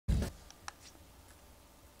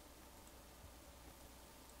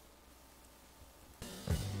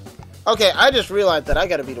Okay, I just realized that I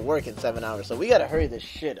gotta be to work in 7 hours, so we gotta hurry this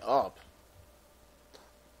shit up.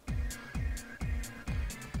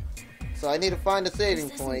 So I need to find a saving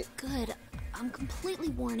point. Good. I'm completely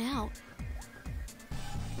worn out.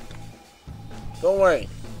 Don't worry.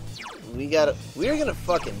 We're gonna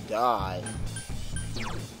fucking die.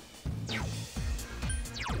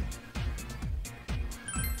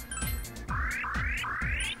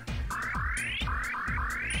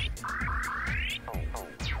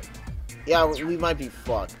 Yeah, we might be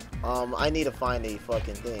fucked. I need to find a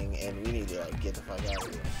fucking thing, and we need to, like, get the fuck out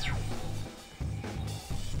of here.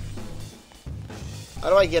 How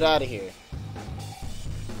do I get out of here?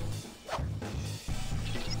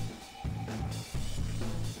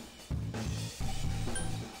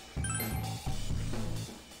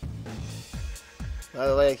 By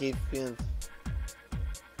the way, I keep feeling...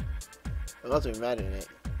 I must be imagining it.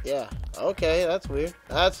 Yeah. Okay, that's weird.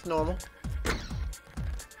 That's normal.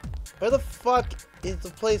 Where the fuck is the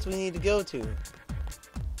place we need to go to?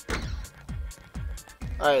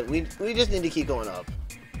 Alright, we just need to keep going up.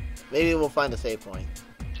 Maybe we'll find a save point.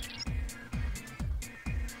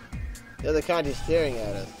 The other kind is staring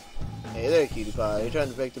at us. Hey there, cutie pie. You're trying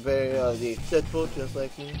to break the barrier of the acceptable just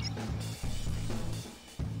like me?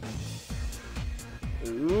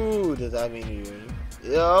 Ooh, does that mean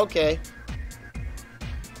you're... Yeah, okay.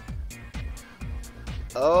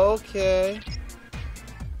 Okay.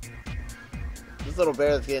 This little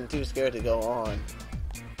bear is getting too scared to go on.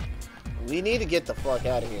 We need to get the fuck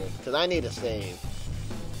out of here, because I need to save.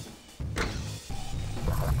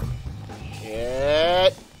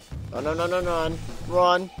 Shit. Oh, no, no, no, run.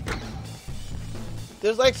 Run.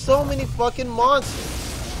 There's like so many fucking monsters.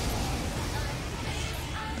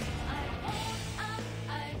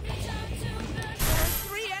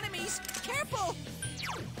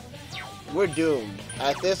 We're doomed.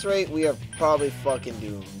 At this rate, we are probably fucking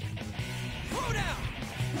doomed. Throw down!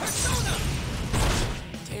 Persona!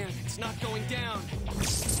 Damn, it's not going down.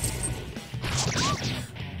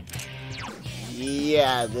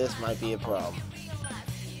 Yeah, this might be a problem.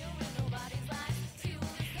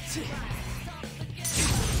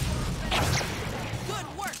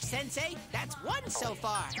 Good work, Sensei. That's one so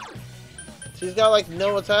far. She's got like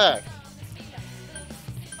no attack.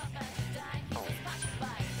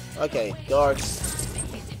 Okay, guard.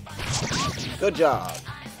 Good job.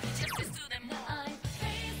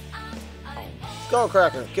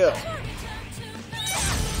 Skullcracker, kill.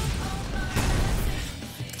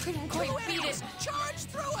 Couldn't quite beat it. Charge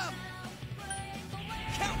through him.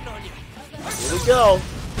 Counting on you. Here we go.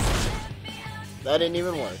 That didn't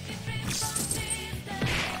even work.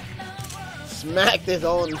 Smacked his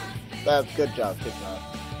own. That's good job. Good job.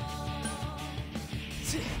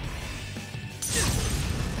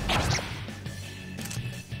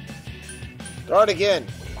 Guard again.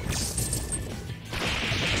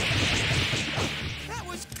 That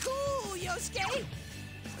was cool, Yosuke.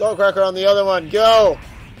 Skullcracker on the other one. Go.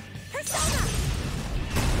 Persona!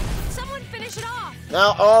 Someone finish it off.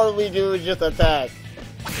 Now all we do is just attack.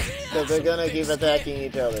 Because they're gonna keep attacking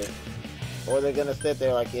each other. Or they're gonna sit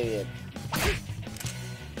there like idiots.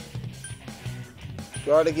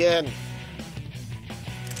 Guard again.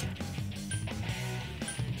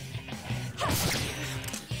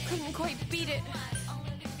 Couldn't quite beat it.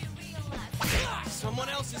 Someone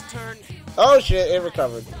else's turn. Oh shit, it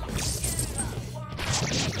recovered. Oh,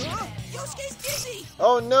 Yosuke's dizzy.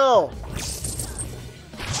 Oh no!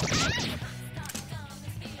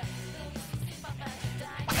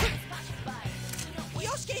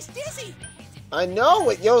 Yosuke's dizzy. I know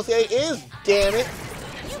what Yosuke is, damn it!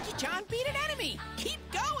 Yuki-chan beat an enemy. Keep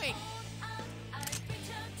going.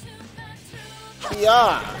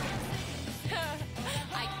 Yeah!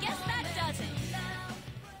 I guess that does it.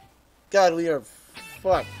 God, we are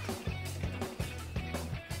fucked.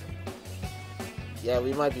 Yeah,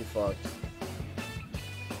 we might be fucked.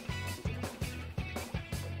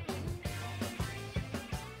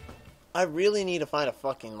 I really need to find a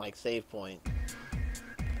fucking, like, save point.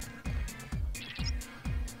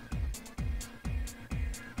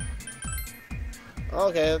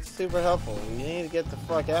 Okay, that's super helpful. We need to get the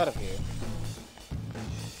fuck out of here.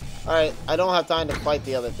 Alright, I don't have time to fight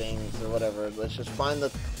the other things or whatever. Let's just find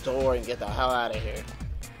the door and get the hell out of here.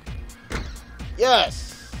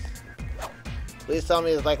 Yes! Please tell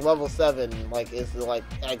me it's like level 7, like, is the, like,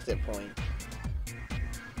 exit point.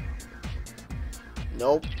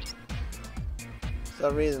 Nope. For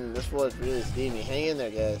some reason, this floor is really steamy. Hang in there,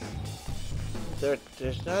 guys.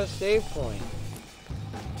 There's not a save point.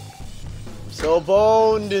 I'm so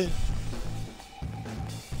boned! There's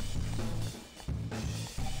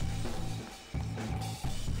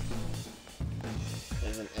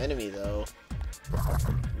an enemy though.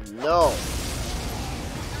 No.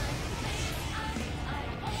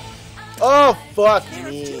 Oh fuck There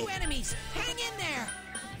are me. 2 enemies. Hang in there.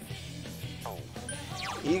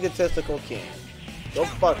 Egotistical king. Go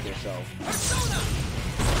fuck yourself. Persona.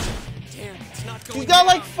 Damn, it's not going. He's got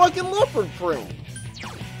like down. fucking leopard print.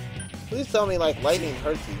 Please tell me like lightning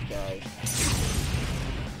hurts these guys.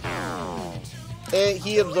 And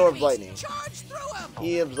he absorbs lightning. Charge through him.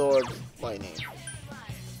 He absorbs lightning.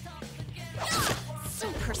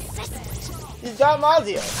 So persistent. He's got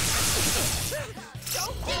Mazio.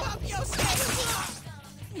 Don't give up, Yosuke.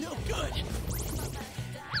 No good.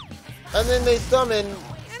 And then they summon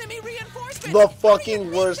Enemy reinforcements. the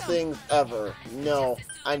fucking worst things ever. No,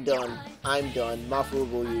 I'm done. I'm done. My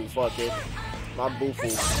fubu, you fuck it. My boo-foo.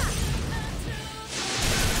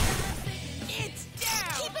 It's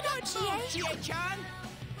down. Keep it up, Chie. Chie-chan.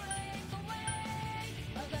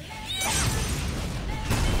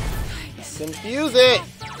 Confuse it!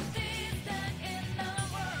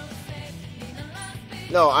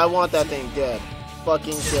 No, I want that thing dead.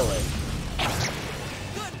 Fucking kill it.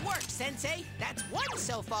 Good work, Sensei. That's 1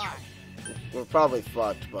 so far. We're probably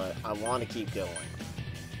fucked, but I want to keep going.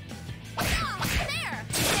 There.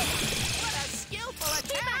 What a skillful attack.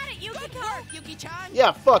 Keep at it, Yukiko. Good work, Yuki-chan.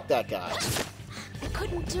 Yeah, fuck that guy. I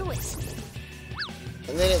couldn't do it.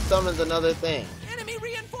 And then it summons another thing. Enemy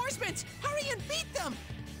reinforcements. Hurry and beat them.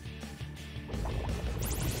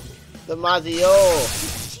 The Mazio.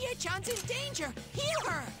 Chie-chan's in danger. Heal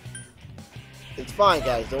her. It's fine,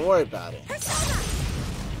 guys. Don't worry about it. Persona.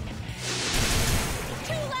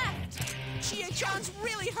 2 left. Chie-chan's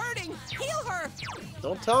really hurting. Heal her.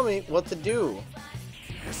 Don't tell me what to do.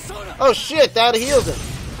 Persona. Oh shit, that heals him.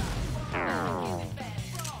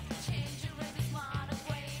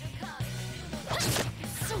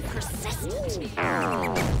 So persistent.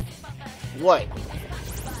 What?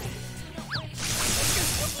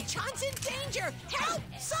 Yuki-chan's in danger. Help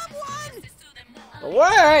someone.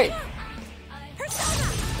 Wait! Persona.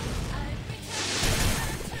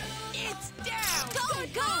 It's down.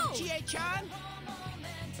 Go. Chie-chan.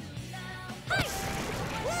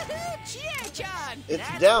 Woohoo, Chie-chan. It's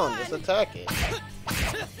That's down. 1. Just attack it.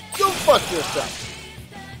 Go fuck yourself.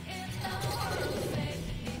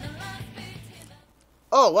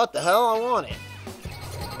 Oh, what the hell? I want it.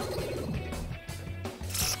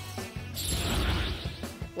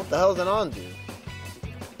 What the hell's an undo?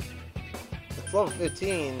 It's level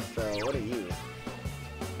 15, so what are you?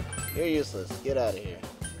 You're useless. Get out of here.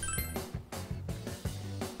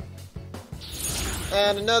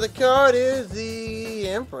 And another card is the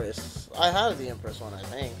Empress. I have the Empress one, I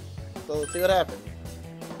think. So let's see what happens.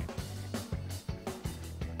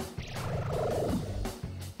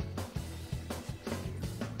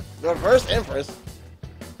 The reverse Empress?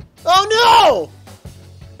 Oh no!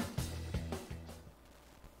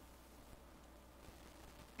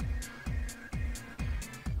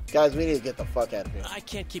 Guys, we need to get the fuck out of here. I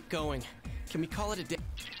can't keep going. Can we call it a day?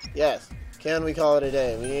 Yes. Can we call it a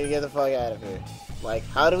day? We need to get the fuck out of here. Like,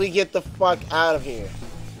 how do we get the fuck out of here?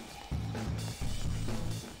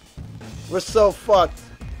 We're so fucked.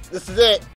 This is it.